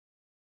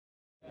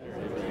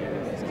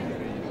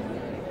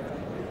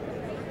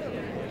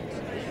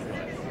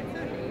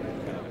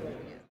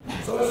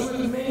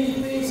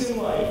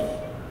life,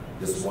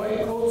 this white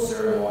coat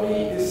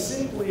ceremony is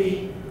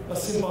simply a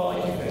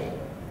symbolic event.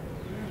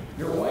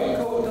 Your white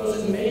coat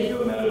doesn't make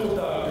you a medical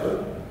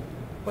doctor,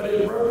 but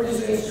it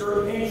represents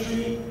your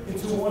entry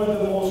into one of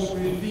the most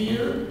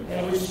revered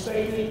and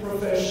respected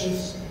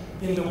professions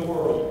in the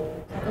world.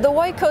 The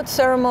white coat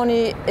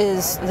ceremony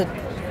is the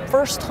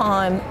first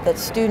time that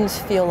students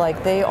feel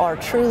like they are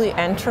truly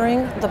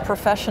entering the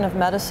profession of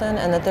medicine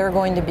and that they're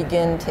going to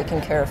begin taking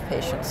care of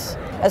patients.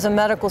 As a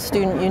medical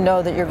student, you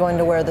know that you're going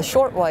to wear the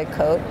short white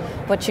coat,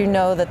 but you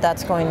know that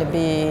that's going to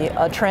be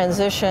a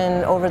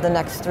transition over the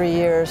next 3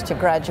 years to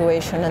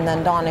graduation and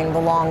then donning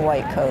the long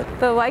white coat.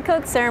 The white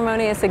coat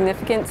ceremony is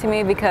significant to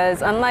me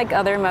because unlike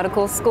other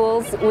medical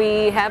schools,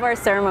 we have our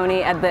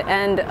ceremony at the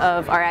end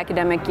of our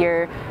academic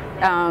year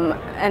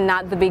and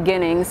not the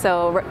beginning.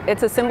 So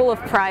it's a symbol of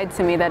pride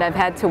to me that I've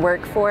had to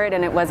work for it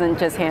and it wasn't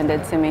just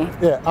handed to me.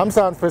 Yeah, I'm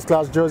Sergeant First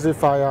Class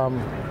Joseph. I am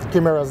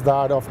Chimera's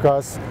dad, of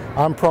course.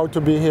 I'm proud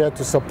to be here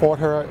to support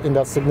her in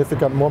that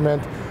significant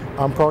moment.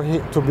 I'm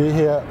proud to be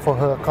here for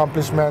her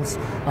accomplishments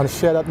and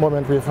share that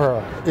moment with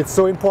her. It's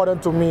so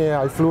important to me.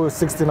 I flew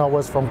 16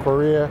 hours from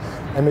Korea.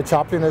 I'm a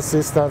chaplain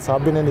assistant.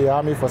 I've been in the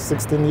Army for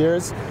 16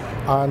 years.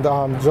 And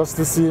just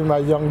to see my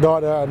young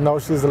daughter, and now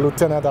she's a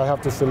lieutenant, I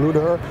have to salute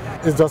her.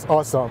 It's just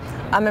awesome.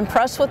 I'm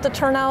impressed with the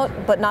turnout,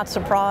 but not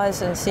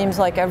surprised. And it seems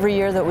like every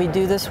year that we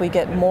do this, we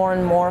get more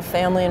and more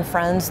family and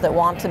friends that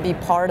want to be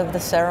part of the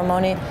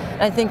ceremony.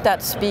 And I think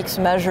that speaks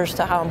measures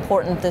to how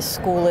important this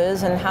school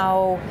is and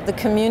how the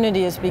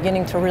community is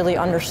beginning to really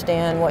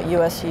understand what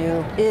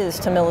USU is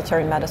to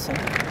military medicine.